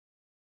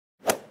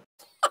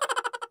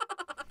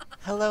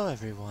Hello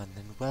everyone,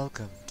 and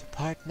welcome to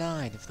part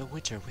 9 of The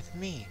Witcher with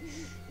me,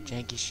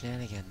 Janky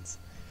Shenanigans.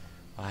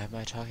 Why am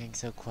I talking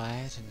so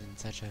quiet and in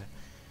such a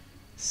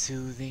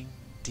soothing,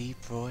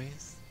 deep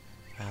voice?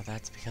 Well,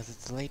 that's because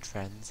it's late,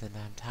 friends, and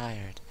I'm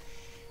tired.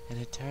 And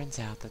it turns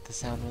out that the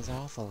sound was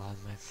awful on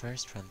my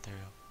first run-through.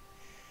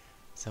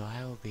 So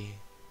I will be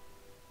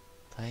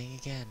playing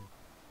again.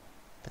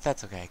 But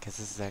that's okay, because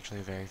this is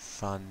actually a very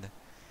fun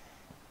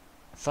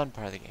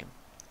part of the game.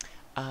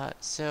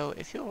 So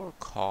if you'll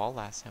recall,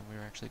 last time we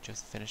were actually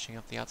just finishing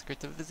up the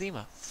outskirts of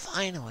Vizima.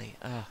 Finally!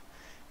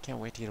 Can't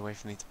wait to get away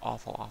from these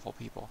awful, awful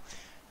people.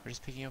 We're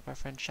just picking up our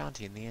friend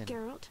Shanti in the inn.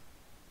 Geralt,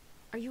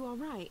 are you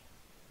alright?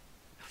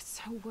 I was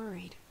so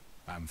worried.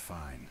 I'm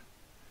fine.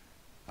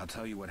 I'll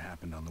tell you what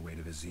happened on the way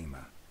to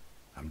Vizima.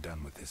 I'm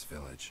done with this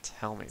village.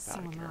 Tell me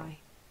about it, girl.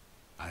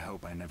 I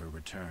hope I never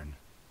return.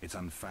 It's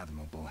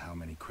unfathomable how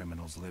many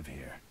criminals live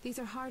here. These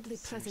are hardly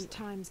pleasant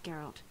times,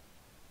 Geralt.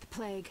 The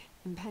plague,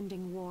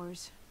 impending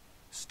wars.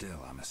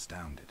 Still, I'm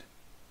astounded.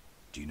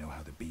 Do you know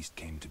how the beast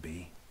came to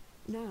be?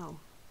 No.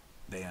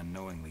 They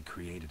unknowingly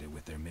created it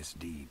with their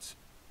misdeeds.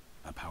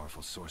 A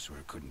powerful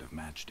sorcerer couldn't have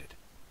matched it.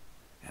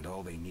 And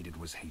all they needed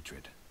was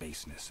hatred,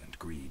 baseness, and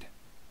greed.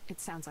 It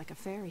sounds like a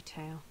fairy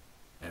tale.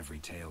 Every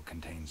tale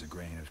contains a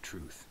grain of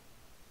truth.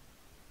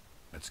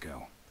 Let's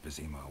go.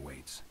 Vizima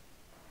awaits.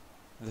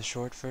 The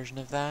short version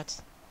of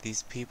that,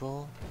 these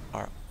people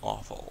are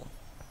awful.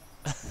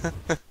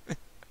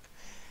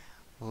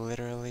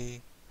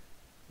 Literally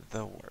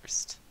the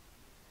worst.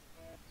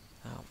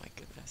 Oh my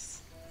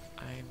goodness.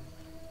 I'm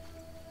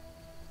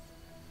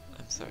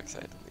so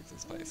excited to leave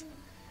this place.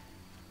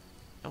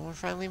 And we're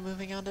finally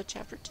moving on to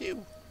chapter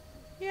 2.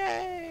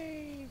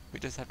 Yay! We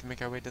just have to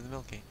make our way to the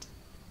mill gate.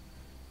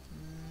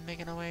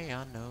 Making our way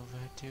on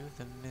over to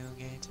the mill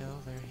gate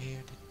over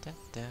here. Da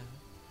da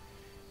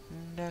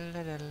da da da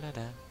da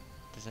da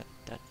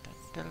da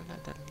da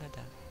da da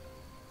da.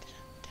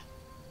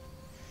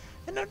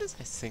 I notice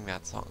I sing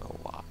that song a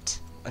lot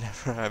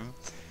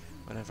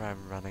whenever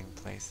I'm running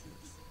places.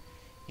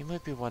 You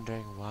might be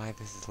wondering why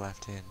this is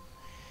left in.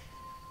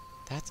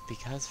 That's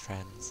because,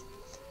 friends,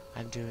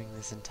 I'm doing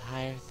this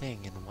entire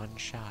thing in one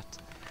shot.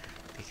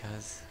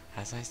 Because,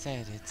 as I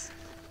said, it's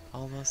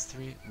almost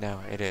 3.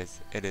 No, it is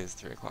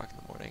 3 o'clock in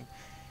the morning.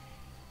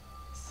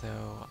 So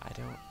I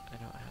don't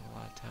have a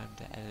lot of time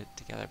to edit it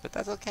together, but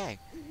that's okay.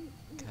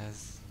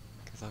 Because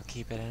I'll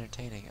keep it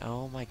entertaining.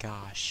 Oh my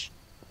gosh.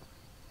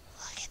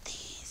 Look at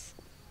these.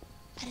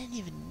 I didn't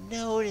even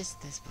notice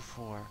this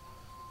before.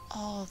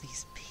 All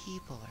these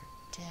people are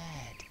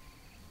dead.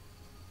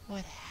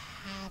 What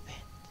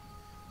happened?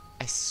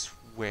 I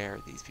swear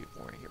these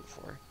people weren't here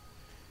before.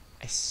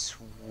 I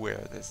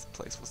swear this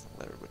place wasn't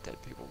littered with dead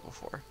people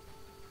before.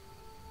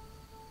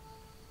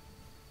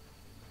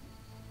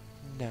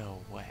 No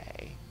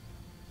way.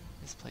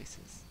 This place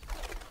is...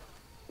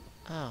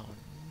 Oh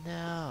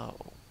no.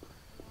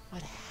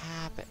 What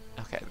happened?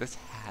 Okay, this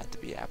had to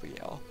be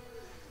Abigail.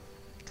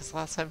 Because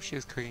last time she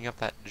was cooking up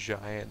that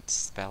giant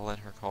spell in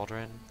her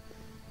cauldron,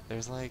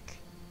 there's no way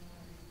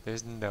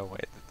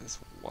that this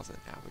wasn't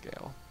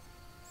Abigail.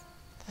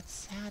 That's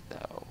sad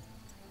though.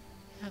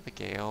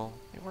 Abigail,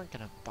 they weren't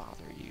gonna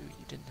bother you.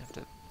 You didn't have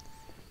to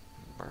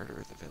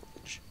murder the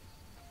village.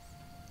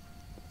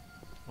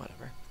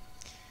 Whatever.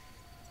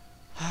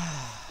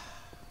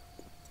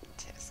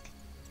 Tisk.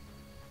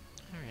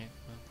 Alright,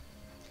 well.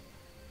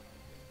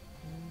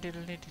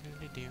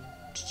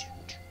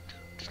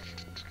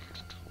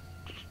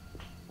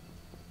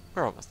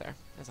 We're almost there.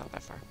 It's not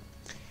that far.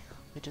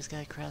 We just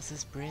gotta cross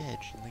this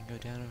bridge and then go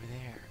down over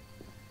there.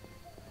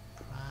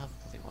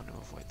 Probably want to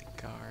avoid the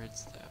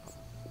guards, though.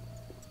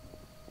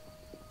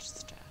 Just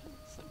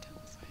slip down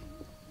this way.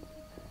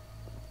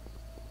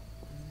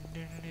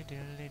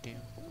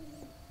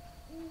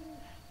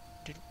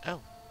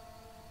 Oh!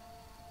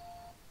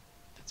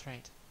 That's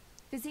right.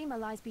 Vizima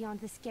lies beyond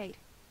this gate.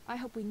 I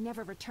hope we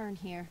never return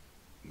here.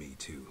 Me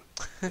too.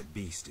 The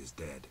beast is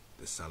dead.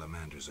 The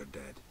salamanders are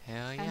dead.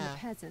 Hell yeah. And the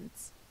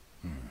peasants.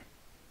 I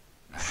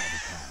have a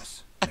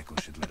pass. Mikkel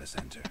should let us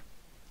enter.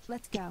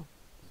 Let's go.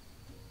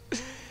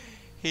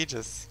 He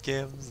just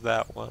skims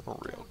that one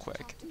real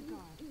quick.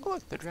 Oh,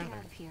 look, the drowner.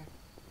 Out of here.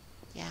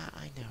 Yeah,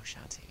 I know,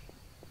 Shanti.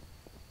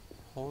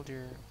 Hold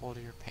your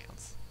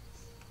pants.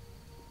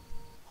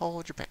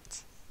 Hold your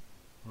pants.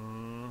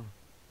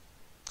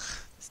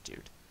 This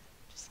dude.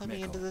 Just let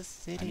me into the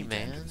city, I need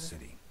man. to enter the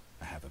city.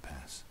 I have a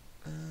pass.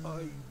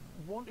 I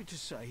wanted to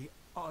say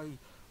I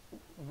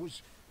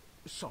was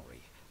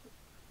sorry.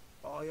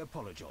 I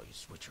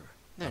apologize, Witcher.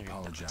 No, you're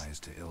Apologize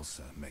to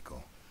Ilsa,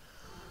 Mikkel.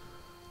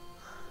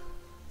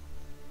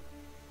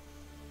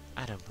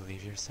 I don't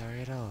believe you're sorry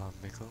at all,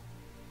 Mikkel.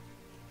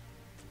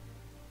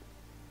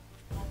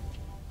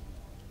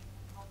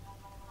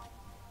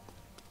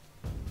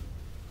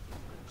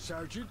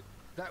 Sergeant,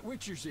 that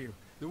Witcher's here.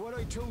 The one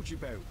I told you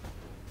about.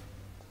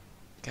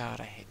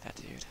 God, I hate that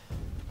dude.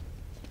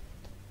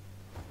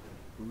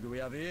 Who do we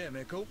have here,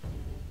 Mikkel?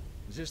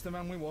 Is this the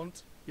man we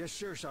want? Yes,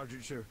 sir,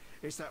 Sergeant, sir.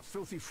 It's that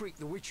filthy freak,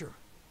 the Witcher.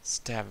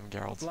 Stab him,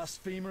 Geralt.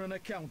 Blasphemer and a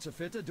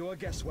counterfeiter, do I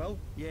guess well?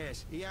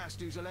 Yes, he asked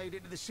who's allowed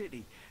into the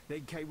city. They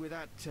came with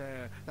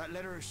that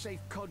letter of safe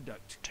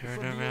conduct. Turn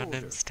from the around Order.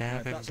 and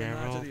stab If him, that's a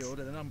man of the Geralt.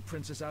 order, then I'm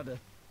Princess Ada.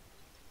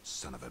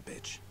 Son of a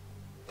bitch.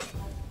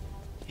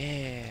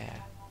 Yeah.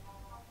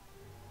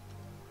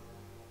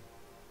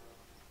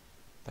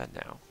 But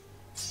no.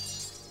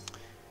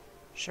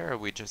 Sure,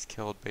 we just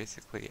killed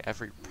basically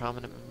every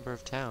prominent member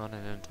of town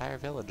and an entire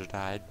village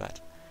died, but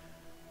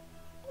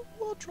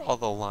we'll draw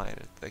the line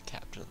at the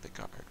captain of the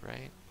guard,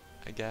 right?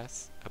 I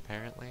guess,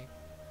 apparently.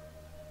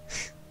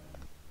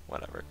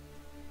 Whatever.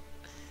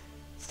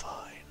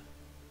 Fine.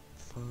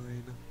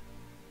 Fine.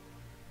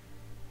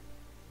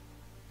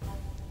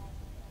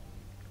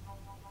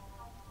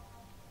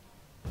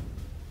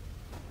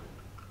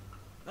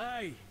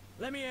 Hey,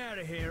 let me out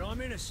of here,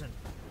 I'm innocent.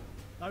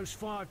 Those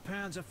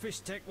 £5 of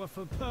fist tech were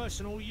for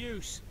personal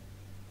use.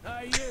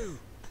 Hey you,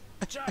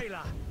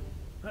 jailer,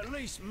 at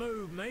least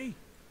move me.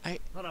 I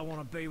don't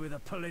want to be with the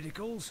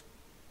politicals.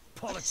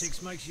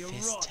 Politics makes you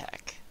Fist rot.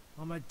 tech.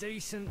 I'm a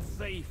decent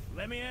thief,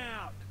 let me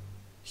out.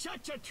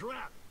 Shut your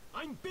trap!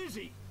 I'm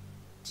busy!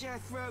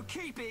 Jethro,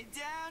 keep it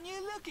down.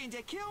 You looking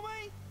to kill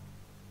me?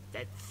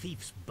 That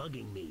thief's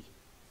bugging me.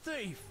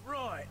 Thief,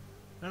 right.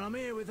 And I'm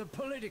here with the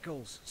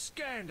politicals.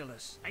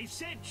 Scandalous. I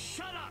said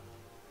shut up!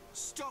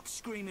 Stop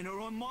screaming or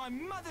on my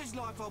mother's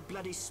life I'll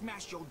bloody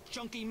smash your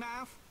junky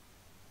mouth.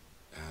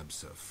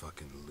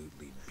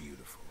 Abso-fucking-lutely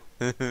beautiful.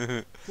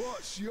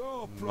 What's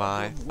your problem,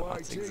 My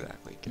thoughts Whitey?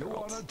 exactly, You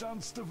Geralt. wanna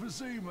dance the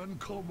Vizima?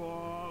 Come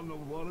on, I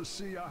wanna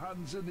see your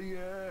hands in the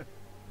air.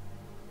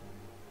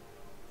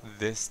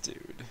 This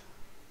dude.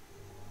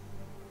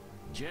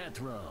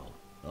 Jethro,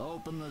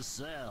 open the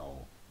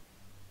cell.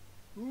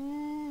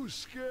 Ooh,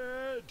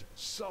 scared,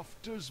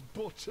 soft as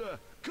butter.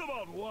 Come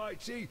on,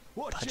 Whitey,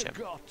 what Punch you him.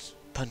 got?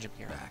 Punch him,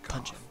 here. Back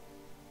Punch off. him.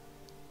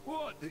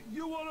 What,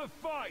 you wanna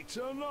fight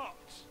or not?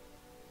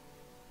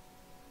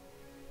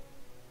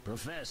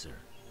 Professor,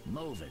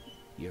 move it.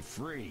 You're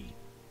free.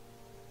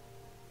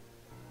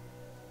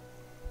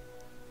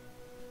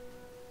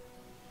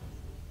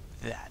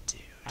 That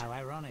dude. How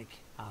ironic.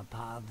 Our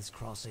paths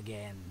cross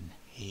again.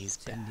 He's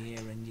So back. near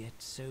and yet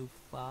so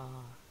far.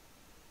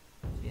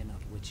 Fear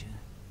not, Witcher.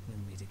 We'll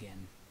meet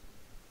again.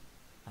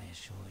 I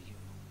assure you.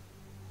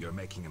 You're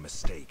making a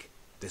mistake.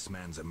 This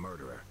man's a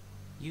murderer.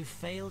 You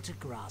fail to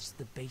grasp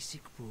the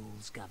basic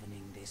rules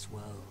governing this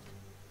world.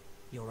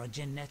 You're a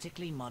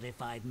genetically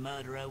modified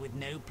murderer with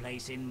no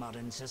place in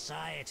modern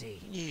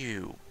society.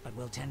 You. But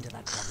we'll tend to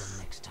that problem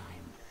next time.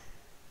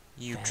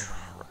 You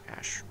Farewell.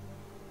 trash.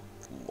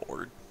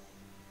 Lord.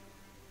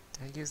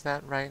 Did I use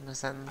that right in a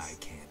sentence? I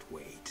can't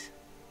wait.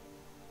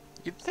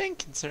 You'd think,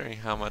 considering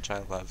how much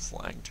I love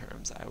slang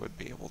terms, I would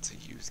be able to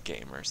use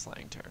gamer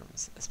slang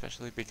terms,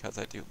 especially because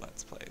I do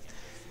Let's Plays.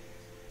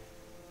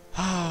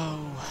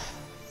 Oh,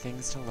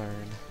 things to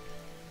learn.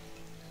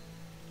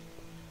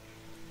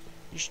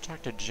 You should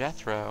talk to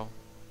Jethro.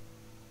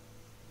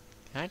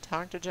 Can I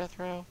talk to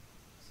Jethro?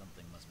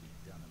 Something must be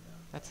done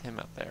about That's him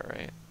up there,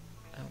 right?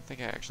 I don't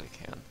think I actually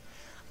can.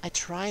 I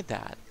tried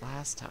that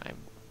last time.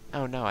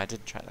 Oh no, I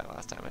didn't try that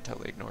last time. I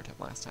totally ignored him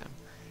last time.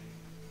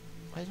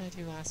 What did I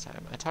do last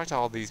time? I talked to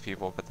all these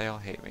people, but they all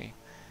hate me.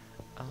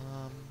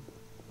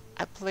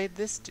 I played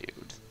this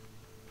dude.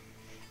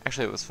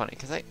 Actually, it was funny,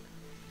 because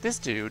this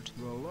dude,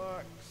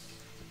 Relax.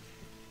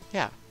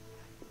 yeah.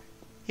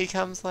 He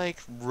comes, like,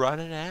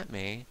 running at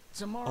me.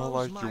 Tomorrow's Oh,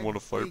 like, you my want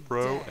to fight, big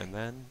bro? day. And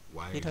then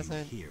Why he are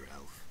doesn't. you here,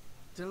 Elf?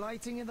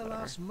 Delighting in the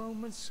Whatever. last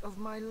moments of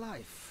my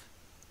life.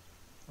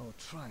 Or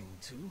trying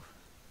to.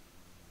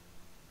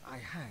 I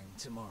hang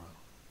tomorrow.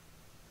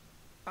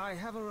 I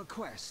have a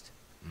request.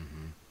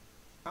 Mm-hmm.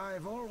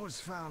 I've always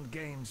found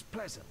games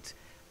pleasant,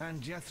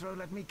 and Jethro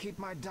let me keep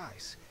my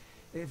dice.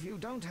 If you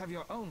don't have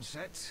your own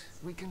set,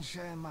 we can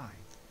share mine.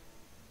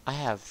 I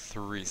have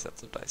 3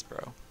 sets of dice,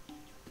 bro.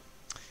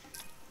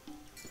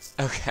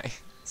 Okay,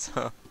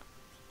 so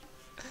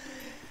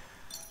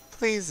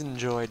please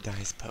enjoy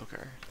dice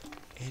poker.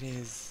 It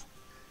is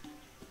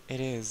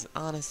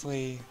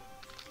honestly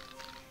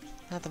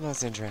not the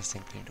most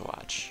interesting thing to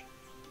watch,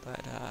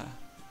 but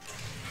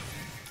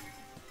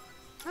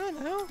I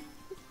don't know.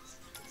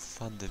 It's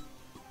fun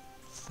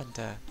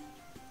to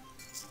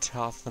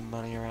toss the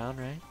money around,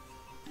 right?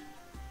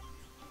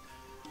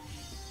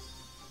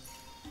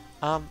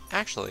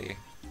 Actually,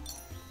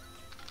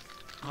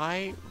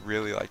 I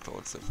really like the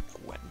looks of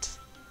Gwent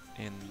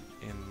in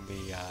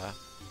the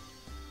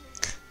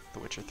The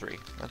Witcher 3.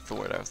 That's the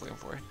word I was looking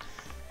for.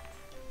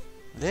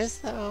 This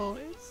though,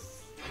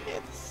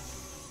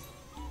 it's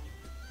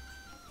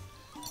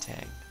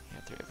dang,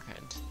 yeah, 3 of a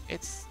kind.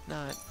 It's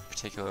not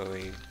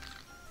particularly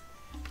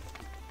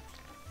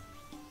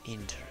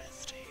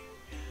interesting.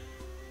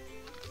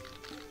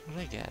 What did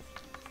I get?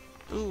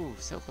 Ooh,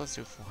 so close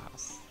to a full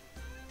house.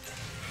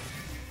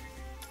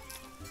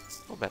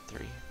 We'll bet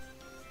 3.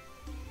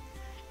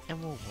 And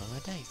we'll roll a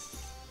dice.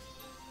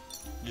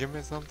 Give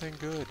me something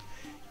good.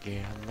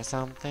 Give me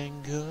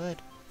something good.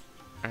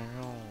 Ow.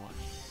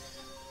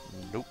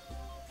 Nope.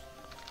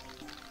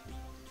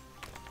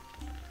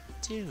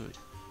 Dude,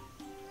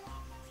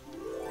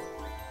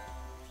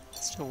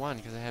 still won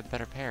because I had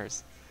better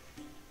pairs.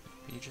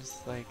 But you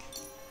just, like,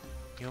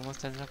 you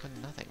almost ended up with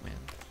nothing, man.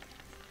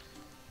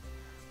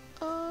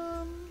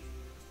 I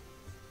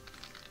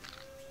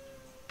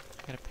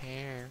got a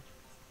pair.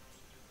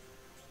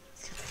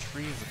 It's got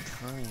 3 of a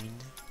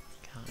kind.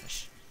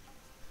 Gosh.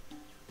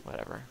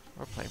 Whatever.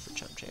 We're playing for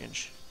chump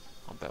change.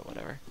 I'll bet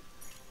whatever.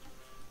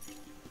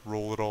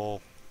 Roll it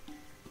all.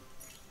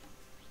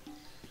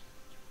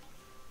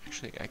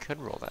 Actually, I could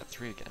roll that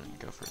 3 again and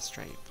go for a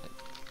straight, but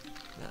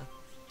no.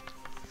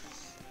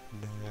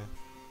 Nah.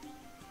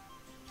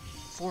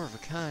 4 of a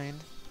kind?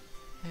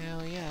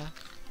 Hell yeah.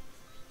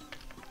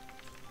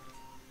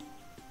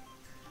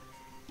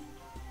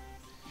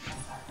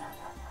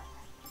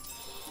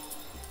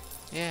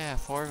 Yeah,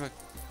 4 of a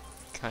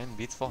kind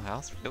beats full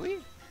house? Really?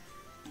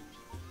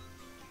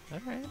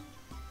 Alright.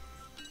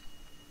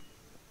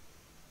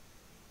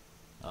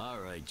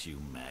 Alright, you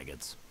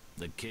maggots.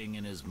 The king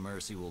in his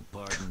mercy will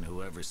pardon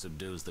whoever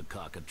subdues the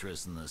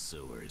cockatrice in the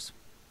sewers.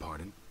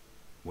 Pardon?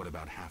 What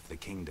about half the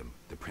kingdom,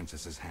 the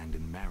princess's hand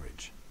in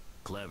marriage?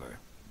 Clever.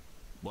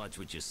 Watch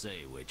what you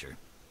say, Witcher.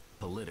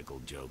 Political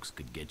jokes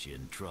could get you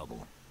in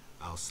trouble.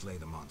 I'll slay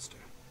the monster.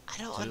 I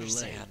don't Too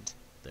understand. late.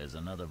 There's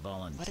another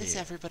volunteer. What is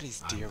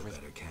everybody's I'm deal the with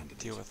better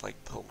candidate. like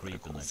Creep in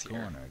politicals the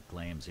here? corner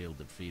claims he'll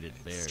defeat it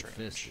It's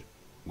bare-fisted. strange.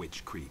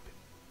 Which creep?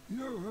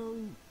 Yo-ho!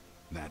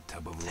 That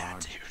tub of That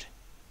lard? dude.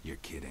 You're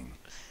kidding.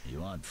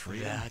 You want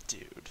freedom? That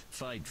dude.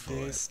 Fight for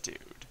This it.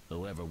 dude.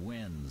 Whoever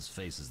wins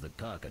faces the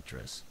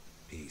cockatrice.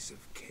 Piece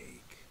of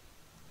cake.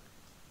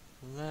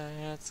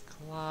 Let's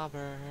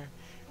clobber.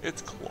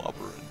 It's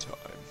clobbering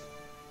time.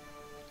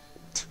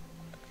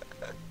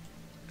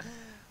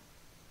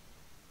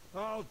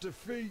 I'll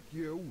defeat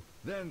you,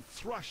 then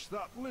thrash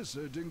that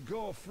lizard and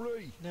go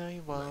free. No,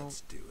 you won't.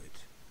 Let's do it.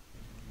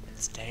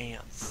 Let's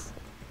dance.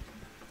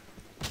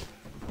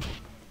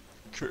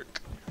 Kick.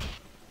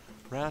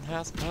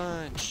 Roundhouse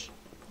punch.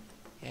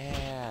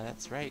 Yeah,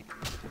 that's right.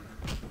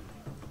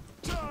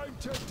 Time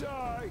to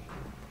die!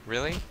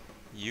 Really?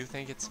 You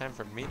think it's time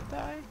for me to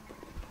die?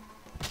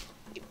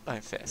 Eat my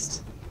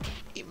fist.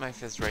 Eat my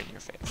fist right in your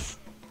face.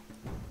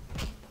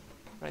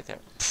 Right there.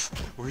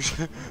 We're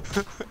just,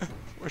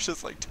 we're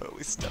just like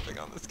totally stepping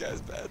on this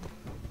guy's bed.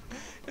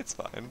 It's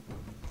fine.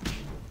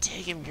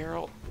 Take him,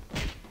 Geralt.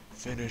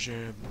 Finish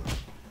him.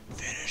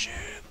 Finish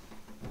him.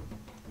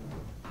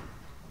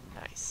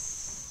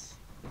 Nice.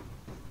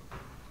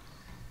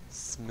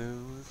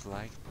 Smooth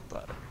like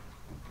butter.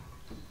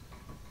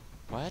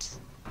 What?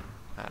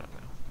 I don't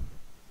know.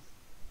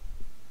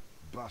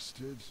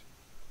 Bastards.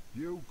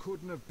 You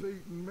couldn't have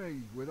beaten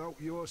me without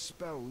your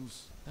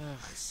spells.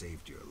 I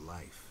saved your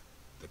life.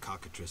 The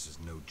cockatrice is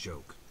no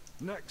joke.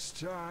 Next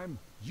time,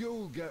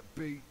 you'll get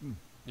beaten.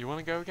 You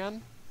wanna go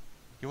again?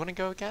 You wanna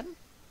go again?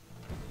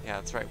 Yeah,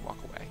 that's right, walk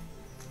away.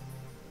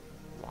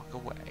 Walk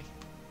away.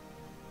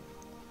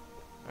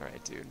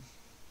 Alright, dude.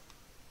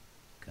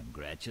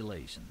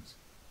 Congratulations.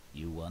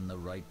 You won the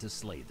right to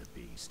slay the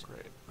beast.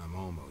 Great. I'm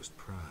almost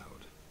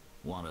proud.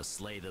 Want to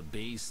slay the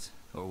beast,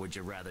 or would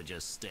you rather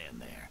just stand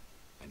there?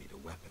 I need a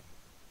weapon.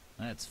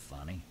 That's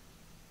funny.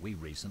 We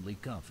recently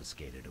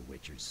confiscated a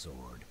Witcher's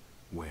sword.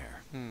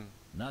 Where?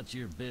 Not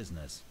your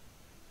business.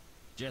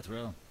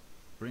 Jethro,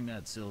 bring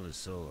that silver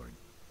sword.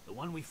 The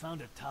one we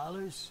found at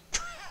Thaler's?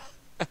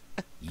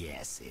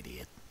 Yes,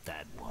 idiot.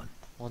 That one.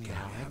 Well,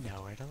 now I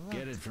know where to look.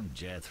 Get it from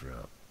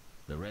Jethro.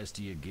 The rest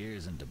of your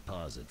gear's in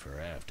deposit for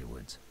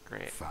afterwards.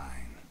 Great.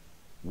 Fine.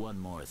 One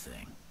more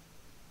thing.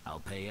 I'll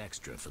pay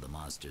extra for the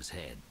monster's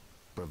head,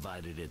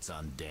 provided it's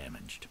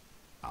undamaged.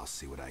 I'll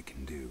see what I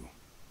can do.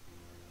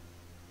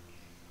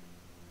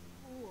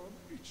 Oh,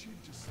 I'm itching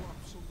to slap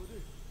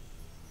somebody.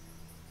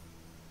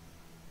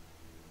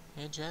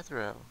 Hey,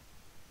 Jethro.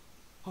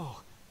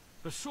 Oh,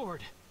 the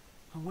sword.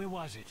 Where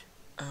was it?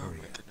 Oh Hurry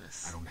my up.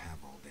 goodness. I don't have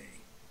all day.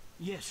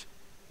 Yes,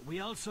 we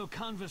also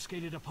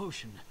confiscated a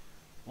potion.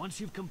 Once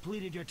you've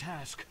completed your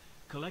task,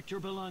 collect your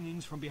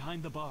belongings from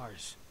behind the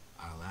bars.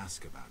 I'll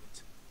ask about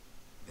it.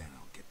 Then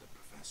I'll get the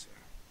professor.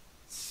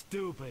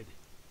 Stupid.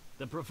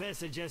 The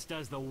professor just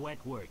does the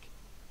wet work.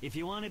 If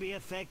you want to be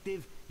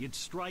effective, you'd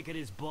strike at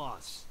his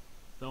boss.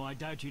 Though I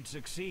doubt you'd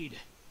succeed.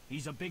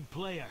 He's a big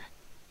player.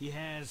 He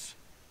has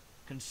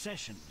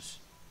concessions.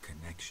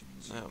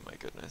 Connections. Oh my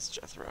goodness,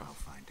 Jethro. I'll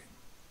find him.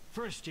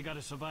 First, you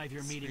gotta survive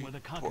your meeting with a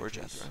Poor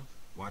cockatrice. Jethro.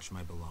 Watch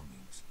my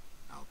belongings.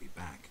 I'll be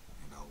back,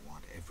 and I'll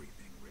want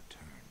everything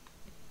returned.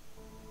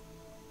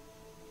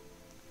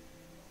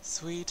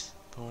 Sweet,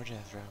 poor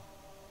Jethro.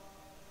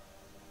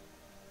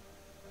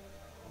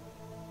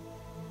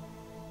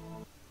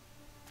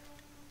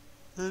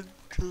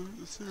 Into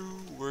the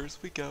sewers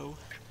we go.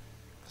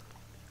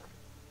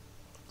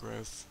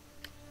 Gross.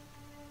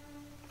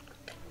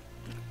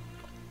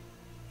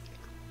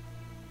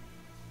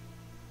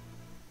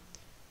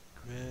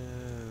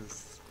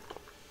 Gross.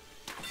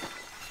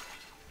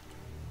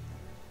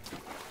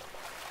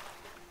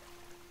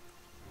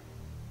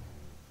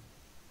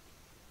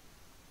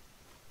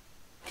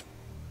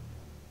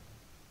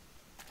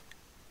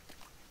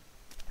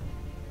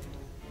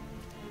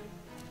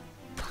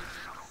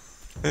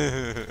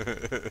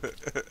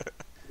 That's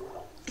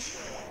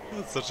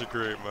such a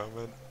great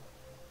moment.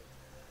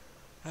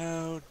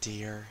 Oh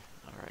dear.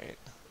 Alright.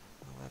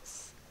 Well,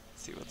 let's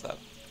see what's up.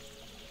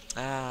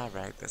 Ah,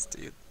 right, this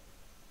dude.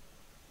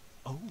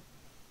 Oh,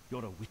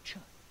 you're a witcher?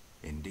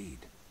 Indeed.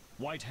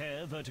 White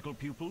hair, vertical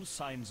pupils,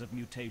 signs of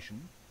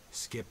mutation.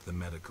 Skip the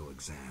medical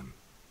exam.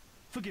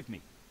 Forgive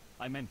me.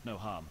 I meant no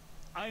harm.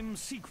 I'm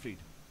Siegfried,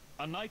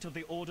 a knight of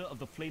the Order of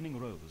the Flaming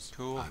Rose.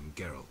 Cool. I'm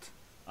Geralt.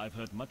 I've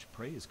heard much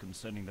praise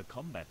concerning the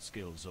combat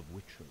skills of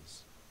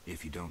witchers.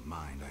 If you don't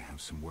mind, I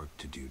have some work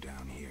to do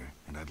down here,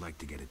 and I'd like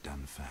to get it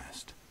done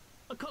fast.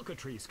 A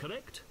cockatrice,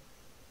 correct?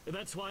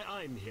 That's why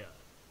I'm here.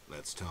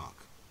 Let's talk.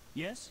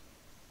 Yes?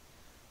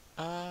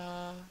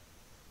 What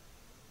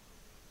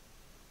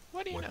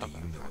do you What know do you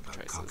about know about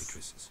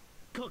cockatrices?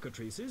 cockatrices?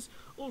 Cockatrices,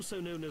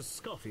 also known as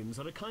scoffins,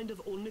 are a kind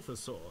of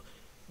ornithosaur.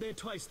 They're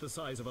twice the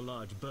size of a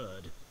large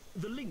bird.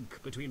 The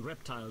link between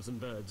reptiles and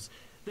birds.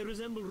 They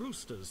resemble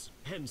roosters,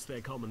 hence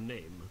their common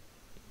name.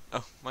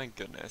 Oh my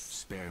goodness.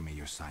 Spare me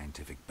your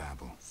scientific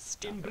babble.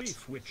 Stop In it.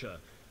 brief, Witcher,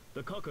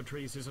 the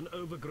cockatrice is an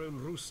overgrown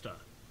rooster,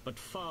 but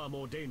far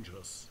more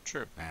dangerous.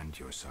 True. And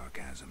your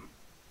sarcasm.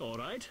 All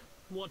right,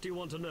 what do you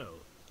want to know?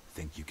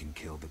 Think you can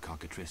kill the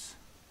cockatrice?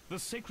 The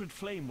sacred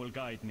flame will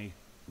guide me.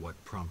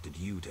 What prompted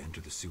you to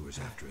enter the sewers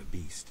after a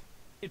beast?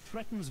 It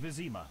threatens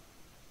Vizima.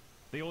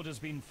 The Order's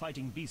been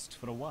fighting beasts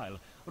for a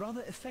while,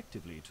 rather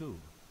effectively, too.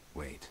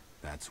 Wait,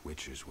 that's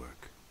Witcher's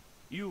work.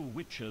 You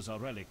Witchers are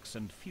relics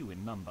and few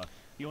in number.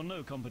 You're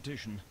no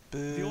competition.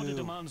 Boo. The Order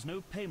demands no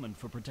payment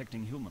for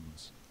protecting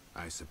humans.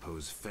 I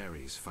suppose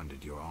fairies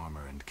funded your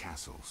armor and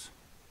castles.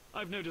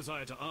 I've no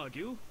desire to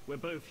argue. We're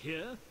both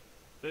here.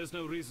 There's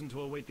no reason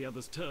to await the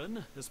other's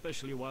turn,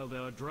 especially while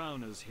there are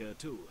drowners here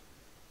too.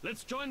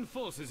 Let's join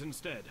forces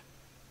instead.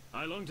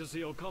 I long to see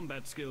your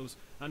combat skills,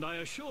 and I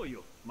assure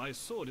you, my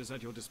sword is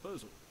at your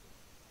disposal.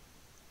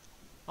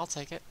 I'll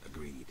take it.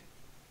 Agreed.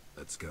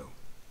 Let's go.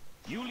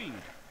 You lead.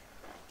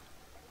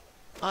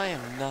 I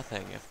am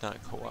nothing if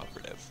not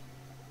cooperative.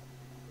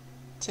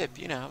 Tip,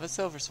 you now have a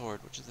silver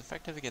sword, which is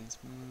effective against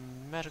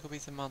magical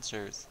beasts and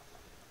monsters.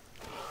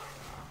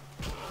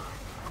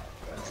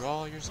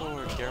 Draw your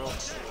sword,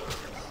 Geralt.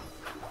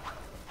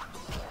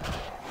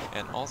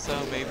 And also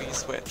maybe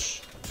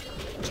switch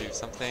to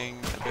something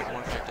a bit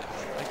more effective,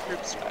 like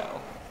group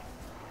style.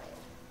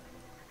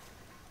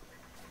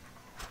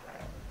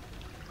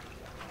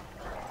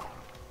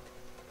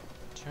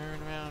 Turn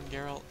around,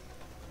 Geralt.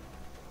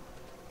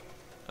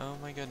 Oh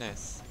my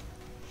goodness.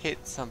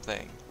 Hit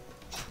something.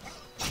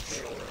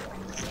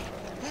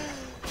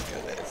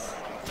 Goodness.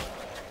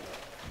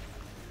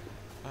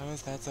 How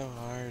is that so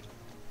hard?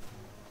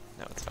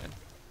 No, it's fine.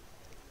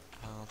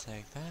 I'll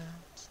take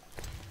that.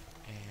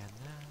 And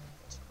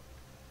that.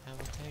 I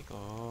will take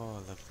all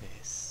of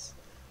this.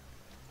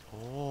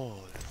 All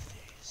of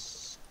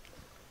this.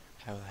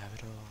 I will have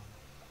it all.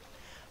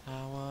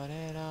 I want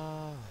it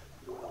all.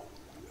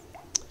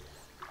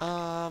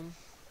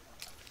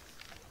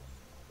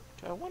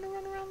 Do I want to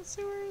run around the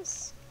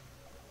sewers?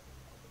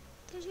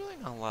 There's really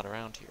not a lot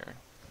around here.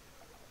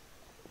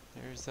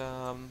 There's,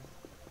 a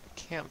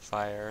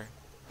campfire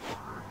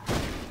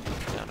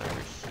down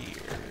over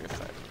here,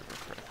 if I remember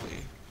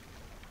correctly.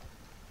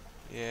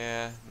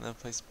 Yeah, and then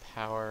place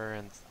power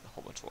and a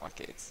whole bunch of lock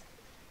gates.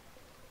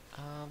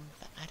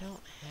 But I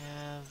don't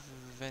have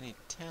any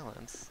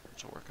talents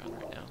to work on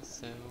right now,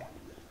 so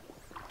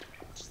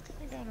just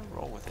kinda gotta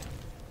roll with it.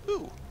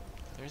 Ooh!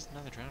 There's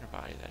another drowner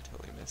body that I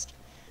totally missed.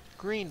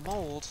 Green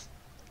mold!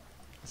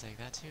 I'll take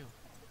that too.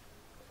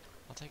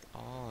 I'll take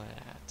all of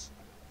that.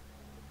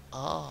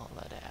 All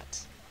of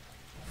that.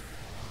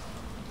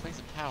 Place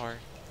of power.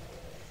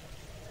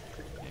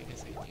 Yeah, I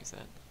guess I can use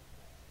that.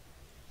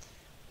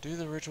 Do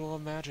the ritual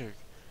of magic.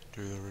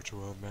 Do the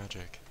ritual of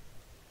magic.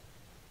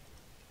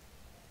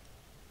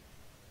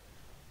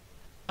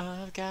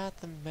 I've got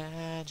the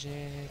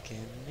magic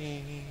in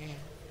me.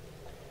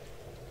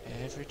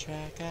 Every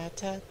track I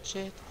touch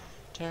it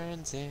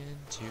turns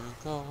into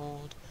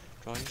gold.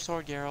 Draw your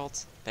sword,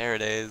 Geralt. There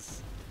it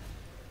is.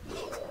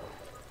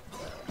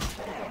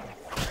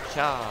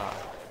 Yeah.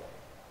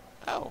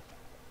 Oh.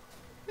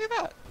 Look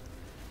at that.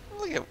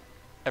 Look at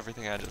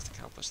everything I just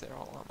accomplished there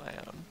all on my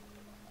own.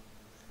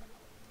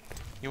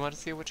 You want to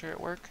see a Witcher at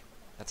work?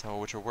 That's how a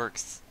Witcher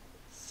works,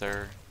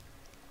 sir.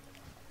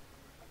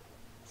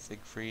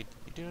 Siegfried,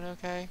 you doing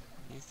okay?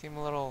 You seem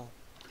a little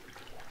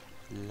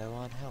low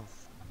on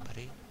health,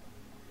 buddy.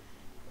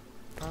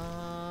 Do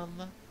I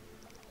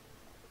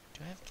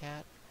have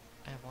cat?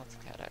 I have lots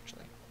of cat,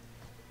 actually.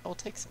 I'll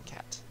take some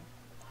cat.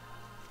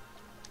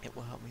 It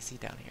will help me see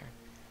down here.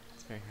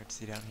 It's very hard to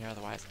see down here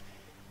otherwise.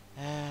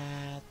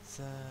 That's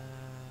a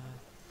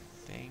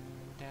thing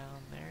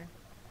down there.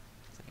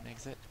 Looks like an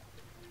exit.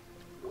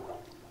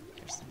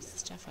 There's some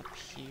stuff up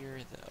here,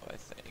 though, I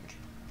think.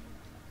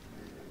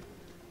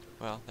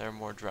 Well, there are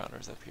more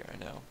drowners up here, I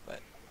know, but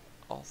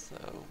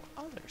also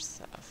other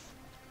stuff.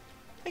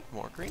 Like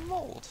more green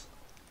mold.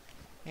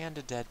 And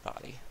a dead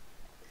body.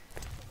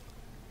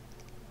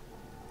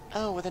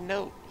 Oh, with a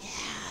note.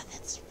 Yeah,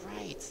 that's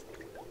right.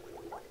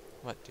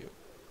 What do...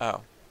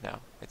 Oh, no.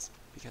 It's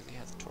because he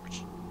has a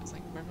torch. I was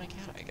like, where'd my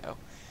cat eye go?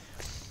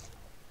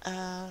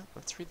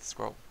 Let's read the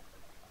scroll.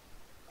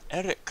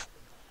 Eric!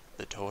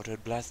 The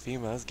tortured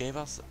blasphemers gave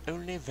us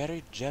only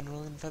very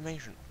general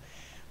information.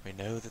 We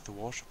know that the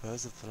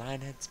worshippers of the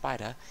Lionhead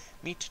Spider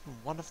meet in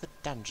one of the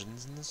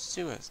dungeons in the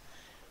sewers.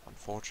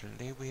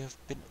 Unfortunately, we have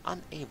been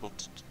unable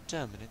to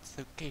determine its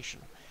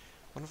location.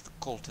 One of the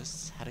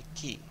cultists had a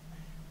key,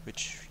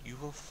 which you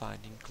will find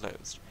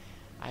enclosed.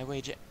 I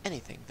wager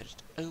anything that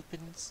it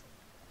opens...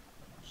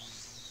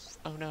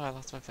 Oh no, I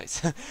lost my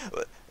place.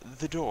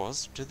 The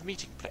doors to the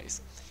meeting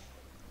place.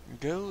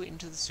 Go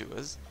into the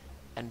sewers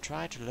and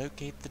try to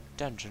locate the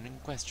dungeon in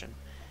question.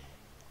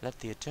 Let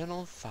the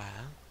eternal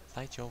fire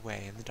light your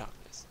way in the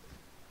darkness.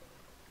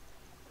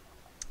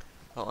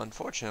 Well,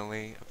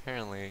 unfortunately,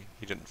 apparently,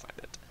 he didn't find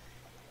it.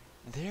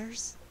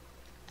 There's...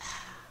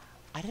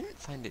 I didn't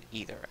find it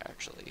either,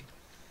 actually.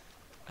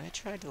 I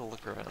tried to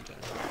look around in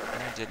here,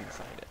 and I didn't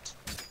find it.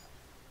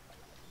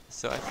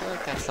 So I feel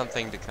like that's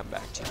something to come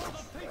back to at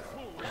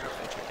a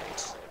later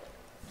date.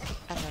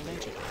 At a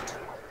later date.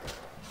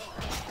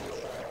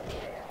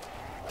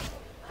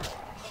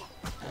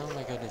 Oh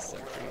my goodness,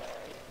 Siegfried.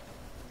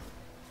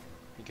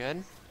 You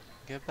good?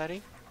 Good,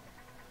 buddy?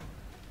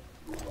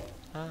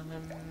 I'm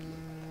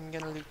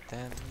gonna loot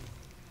them.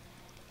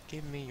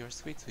 Give me your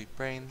sweet, sweet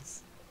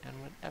brains, and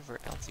whatever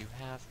else you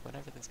have,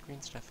 whatever this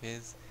green stuff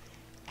is.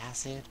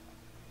 Acid.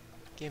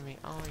 Give me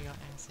all your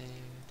acid.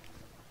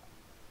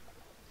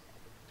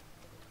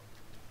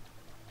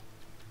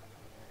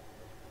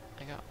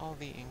 I got all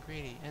the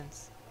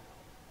ingredients.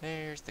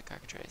 There's the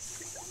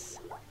cockatrice.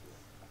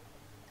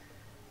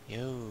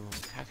 Yo,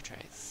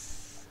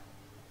 cockatrice.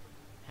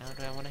 How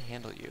do I want to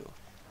handle you?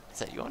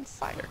 Set you on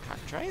fire,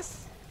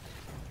 cockatrice.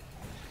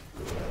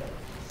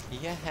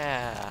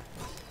 Yeah.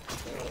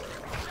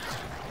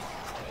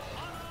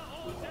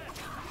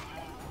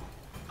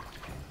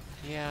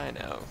 Yeah, I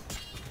know.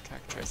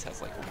 Cockatrice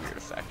has like a weird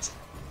effect.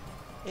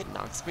 It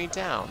knocks me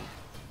down,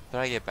 but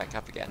I get back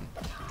up again,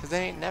 because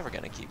they ain't never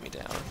gonna keep me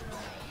down.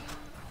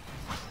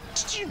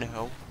 Did you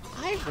know,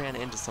 I ran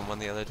into someone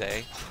the other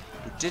day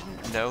who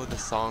didn't know the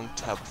song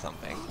Tub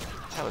Thumping.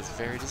 I was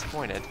very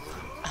disappointed.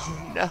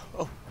 Oh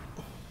no!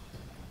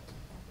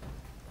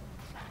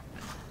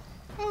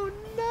 Oh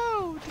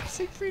no! Did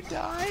Siegfried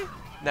die?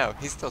 No,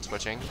 he's still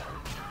twitching.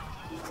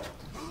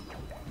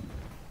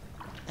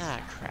 Ah,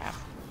 crap.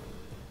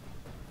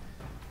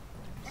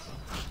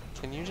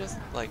 Can you just,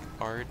 like,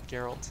 Ard,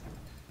 Geralt?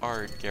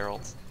 Ard,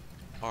 Geralt.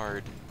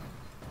 Ard.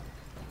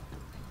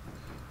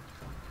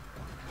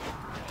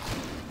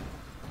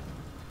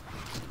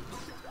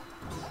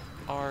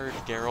 Ard,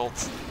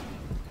 Geralt.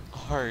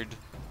 Ard.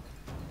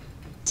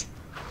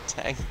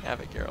 Dang, have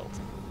it, Geralt.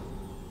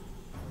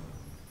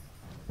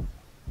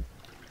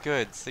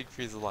 Good,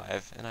 Siegfried's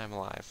alive, and I'm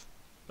alive.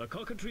 The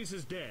cockatrice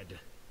is dead.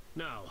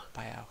 Now,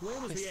 By a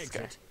where was the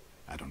whisker. exit?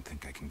 I don't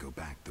think I can go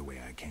back the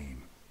way I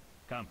came.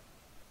 Come,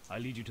 I'll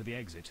lead you to the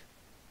exit.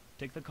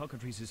 Take the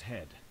cockatrice's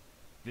head.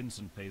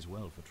 Vincent pays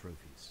well for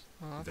trophies.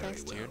 Aw, Very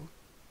thanks, well, dude.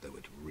 though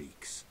it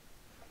reeks.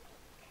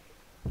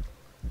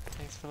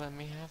 Thanks for letting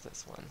me have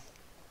this one.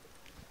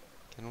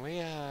 Can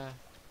we,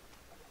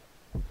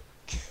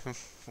 can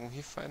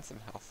we find some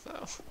health,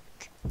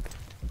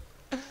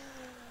 though?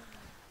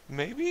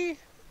 Maybe?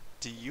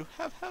 Do you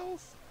have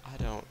health? I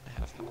don't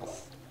have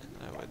health, and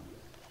I would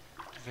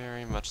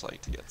very much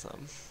like to get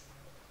some.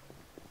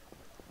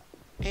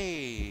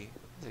 Hey!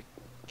 There's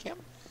a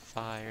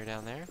campfire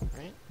down there,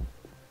 right?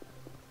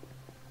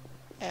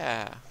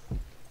 Yeah.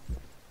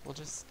 We'll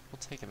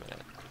take a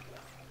minute.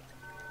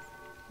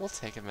 We'll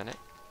take a minute.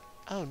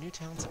 Oh, new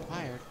town's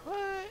acquired. What?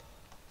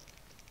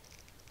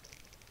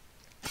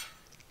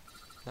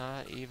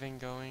 Not even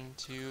going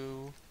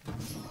to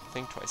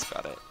think twice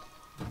about it.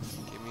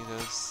 Give me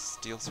those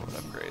steel sword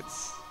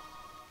upgrades.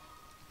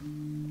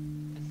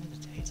 And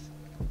meditate.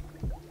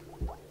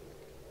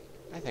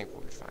 I think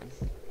we'll be fine.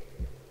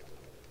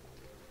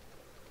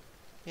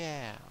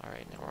 Yeah,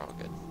 alright, now we're all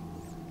good.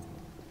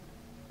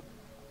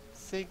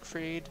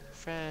 Siegfried,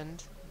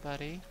 friend,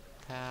 buddy,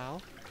 pal.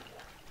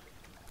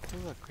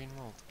 Oh look, green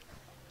mold.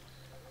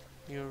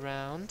 You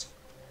around?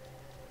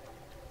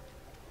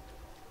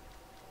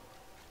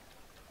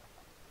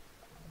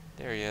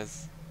 There he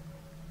is.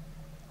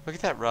 Look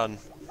at that run.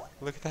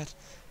 Look at that.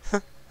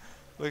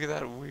 Look at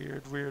that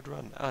weird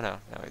run. Oh no,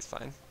 now he's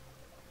fine.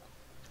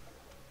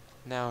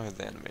 Now his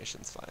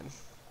animation's fine.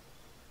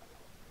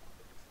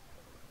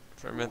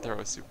 For a minute there, I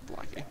was super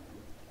blocky.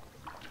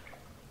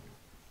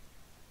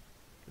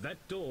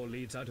 That door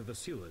leads out of the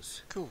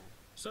sewers. Cool.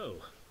 So,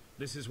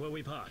 this is where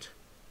we part.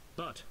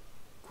 But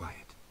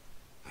Quiet.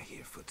 I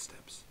hear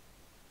footsteps.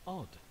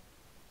 odd.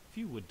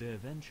 Few would dare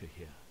venture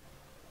here.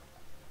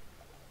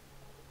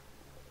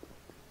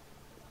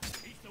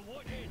 He's the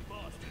white-haired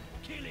bastard.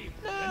 Kill him.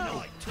 No.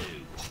 Tonight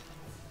too.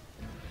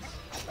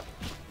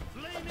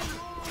 Flaming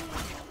roll.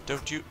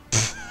 Don't you...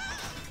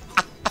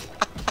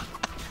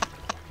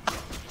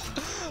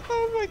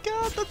 Oh my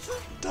god, that's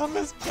the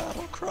dumbest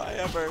battle cry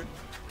ever.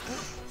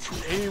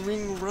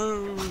 Flaming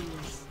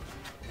Rose.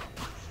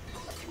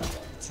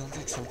 Sounds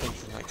like something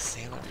from like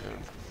Sailor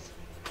Moon.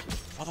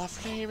 For the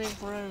Flaming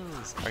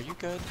Bros! Are you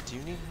good? Do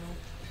you need help?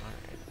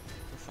 Alright,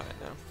 we're fine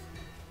now.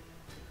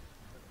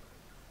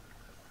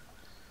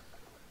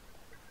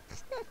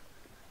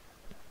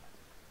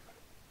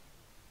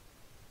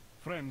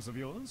 Friends of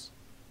yours?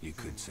 You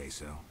could say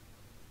so.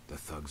 The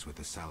thugs with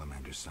the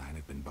salamander sign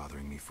have been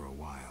bothering me for a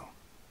while.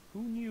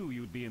 Who knew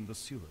you'd be in the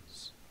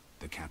sewers?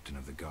 The captain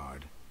of the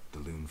guard, the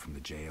loon from the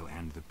jail,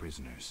 and the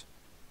prisoners.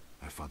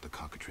 I fought the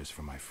cockatrice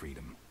for my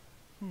freedom.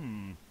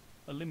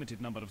 A limited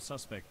number of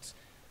suspects.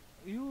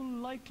 You'll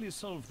likely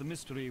solve the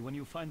mystery when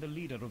you find the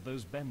leader of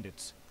those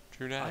bandits.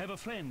 True that. I have a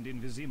friend in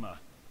Vizima,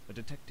 a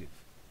detective.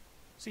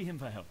 See him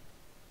for help.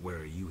 Where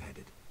are you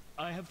headed?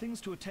 I have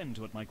things to attend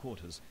to at my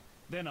quarters.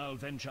 Then I'll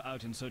venture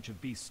out in search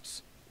of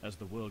beasts, as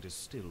the world is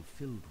still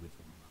filled with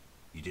them.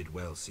 You did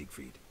well,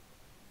 Siegfried.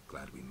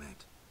 Glad we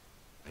met.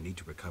 I need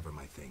to recover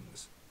my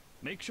things.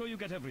 Make sure you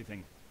get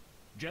everything.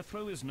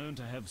 Jethro is known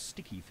to have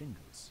sticky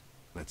fingers.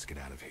 Let's get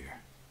out of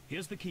here.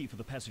 Here's the key for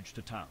the passage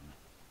to town.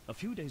 A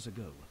few days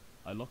ago,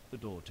 I locked the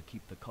door to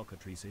keep the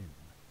cockatrice in.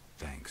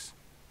 Thanks.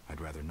 I'd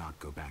rather not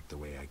go back the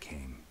way I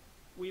came.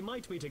 We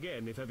might meet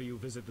again if ever you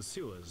visit the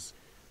sewers.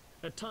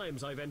 At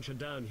times I venture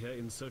down here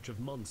in search of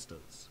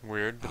monsters.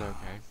 Weird, but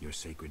okay. Your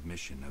sacred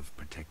mission of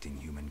protecting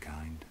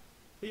humankind?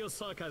 Your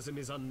sarcasm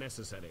is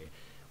unnecessary.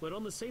 We're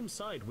on the same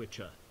side,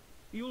 Witcher.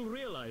 You'll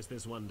realize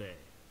this one day.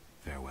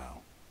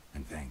 Farewell,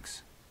 and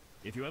thanks.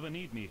 If you ever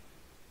need me,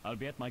 I'll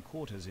be at my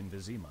quarters in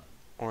Vizima.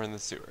 Or in the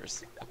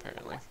sewers,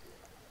 apparently.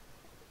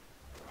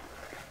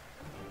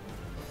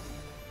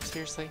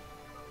 Seriously?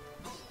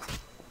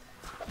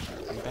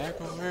 Back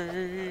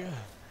away!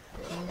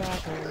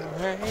 Back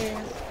away!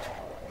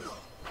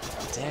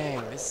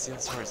 Dang, this steel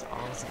sword is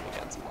awesome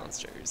against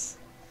monsters.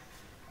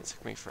 It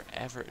took me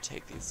forever to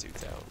take these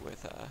dudes out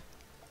with,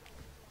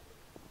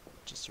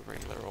 just a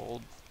regular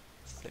old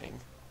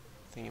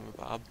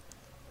thingamabob.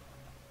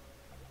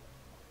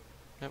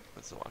 Nope,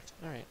 that's locked.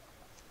 Alright.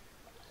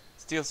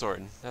 Steel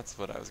sword, that's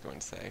what I was going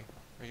to say.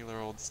 Regular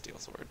old steel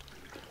sword.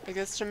 I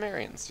guess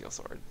Cimmerian steel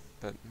sword,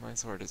 but my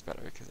sword is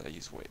better because I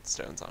use weight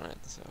stones on it,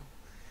 so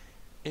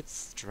it's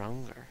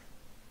stronger.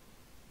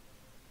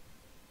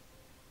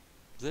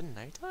 Is it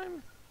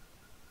nighttime?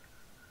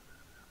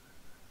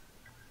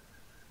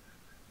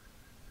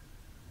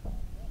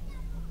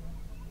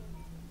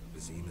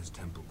 Vizima's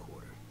temple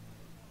quarter.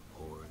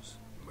 Whores,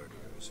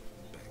 murderers,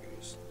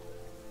 beggars.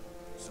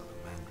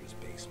 Salamandra's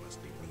base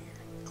must be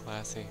near.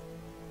 Classy.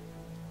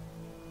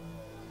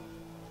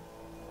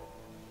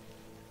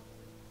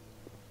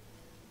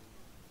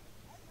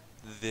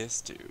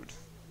 This dude.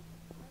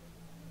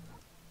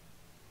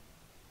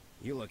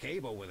 You look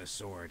able with a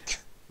sword.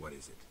 What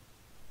is it?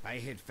 I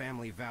hid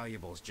family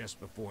valuables just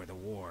before the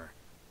war.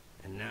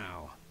 And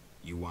now...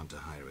 You want to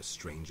hire a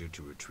stranger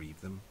to retrieve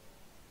them?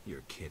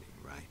 You're kidding,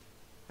 right?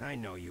 I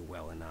know you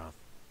well enough.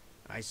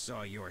 I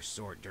saw your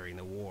sort during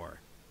the war,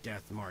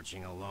 death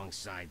marching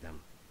alongside them.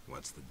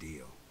 What's the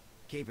deal?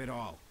 Keep it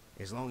all,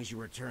 as long as you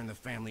return the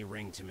family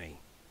ring to me.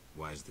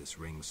 Why is this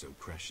ring so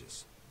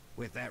precious?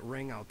 With that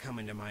ring, I'll come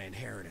into my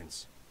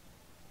inheritance.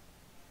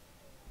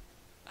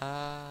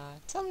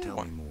 Tell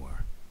me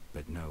more,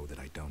 but know that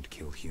I don't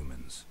kill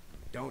humans.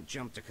 Don't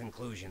jump to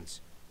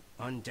conclusions.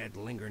 Undead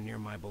linger near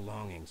my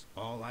belongings.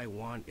 All I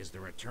want is the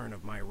return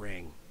of my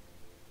ring.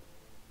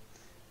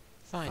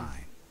 Fine.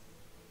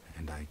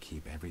 And I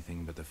keep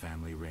everything but the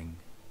family ring?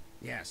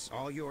 Yes,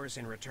 all yours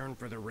in return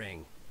for the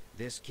ring.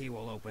 This key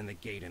will open the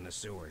gate in the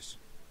sewers.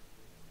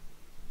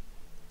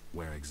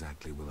 Where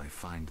exactly will I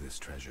find this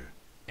treasure?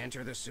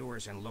 Enter the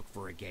sewers and look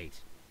for a gate.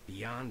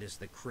 Beyond is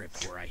the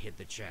crypt where I hid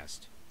the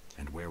chest.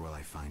 And where will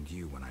I find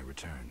you when I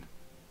return?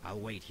 I'll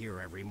wait here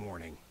every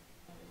morning.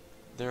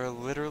 There are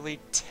literally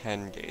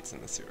 10 gates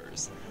in the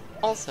sewers.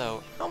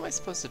 Also, how am I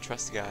supposed to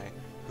trust a guy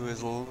who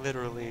is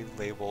literally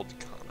labeled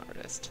con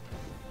artist?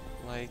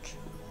 Like,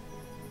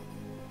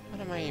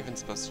 what am I even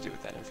supposed to do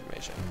with that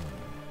information?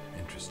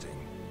 Interesting.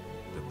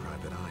 The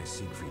private eye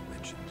Siegfried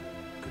mentioned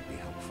could be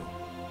helpful.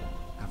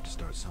 Have to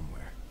start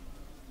somewhere.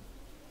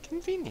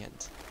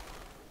 Convenient.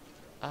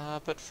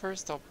 But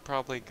first I'll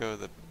probably go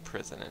to the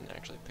prison and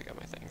actually pick up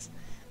my things.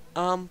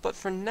 But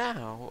for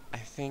now, I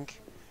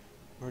think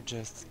we're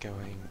just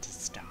going to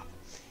stop.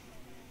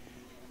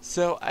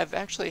 So, I've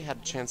actually had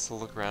a chance to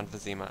look around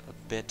Vizima a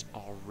bit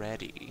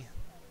already.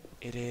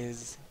 It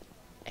is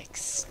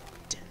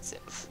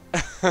extensive.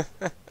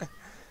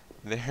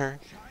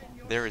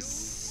 There is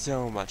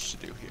so much to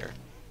do here.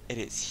 It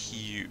is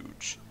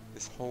huge.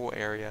 This whole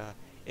area,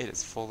 it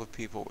is full of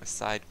people with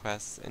side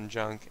quests and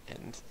junk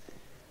and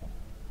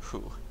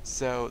whew.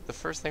 So the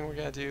first thing we're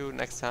gonna do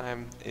next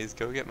time is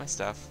go get my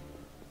stuff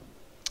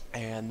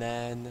and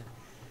then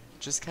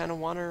just kind of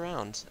wander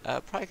around.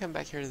 Probably come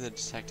back here to the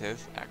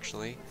detective,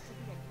 actually,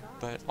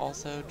 but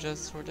also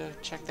just sort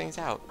of check things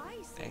out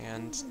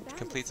and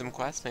complete some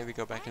quests, maybe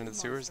go back into the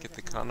sewers, get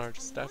the con art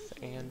stuff,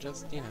 and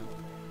just, you know,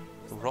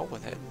 roll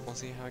with it. We'll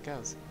see how it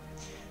goes.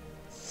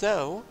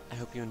 So, I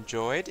hope you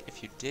enjoyed.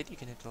 If you did, you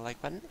can hit the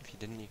like button. If you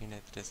didn't, you can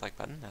hit the dislike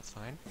button. That's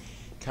fine.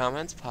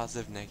 Comments,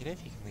 positive,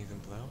 negative, you can leave them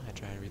below. I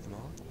try to read them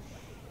all.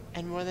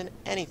 And more than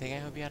anything, I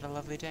hope you had a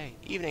lovely day,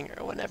 evening,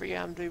 or whenever you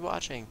happen to be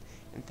watching.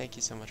 And thank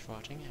you so much for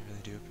watching. I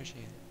really do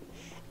appreciate it.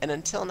 And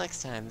until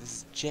next time, this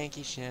is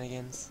Janky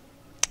Shenanigans,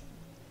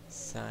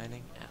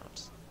 signing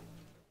out.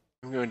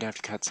 I'm going to have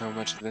to cut so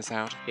much of this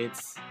out.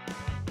 It's...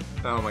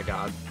 oh my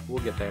god,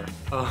 we'll get there.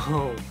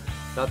 Oh,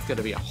 that's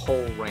gonna be a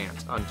whole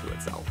rant unto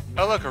itself.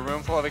 Oh look, a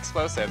room full of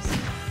explosives.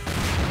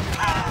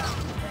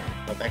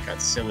 Oh, that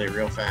got silly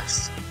real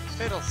fast.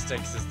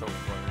 Fiddlesticks is the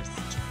worst.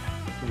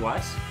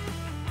 What?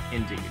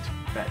 Indeed.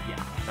 But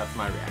yeah, that's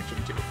my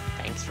reaction too.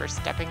 Thanks for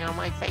stepping on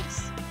my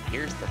face.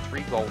 Here's the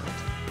 3 gold.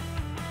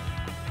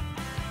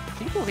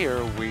 People here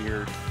are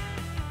weird.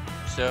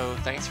 So,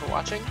 thanks for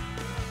watching,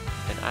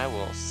 and I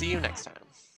will see you next time.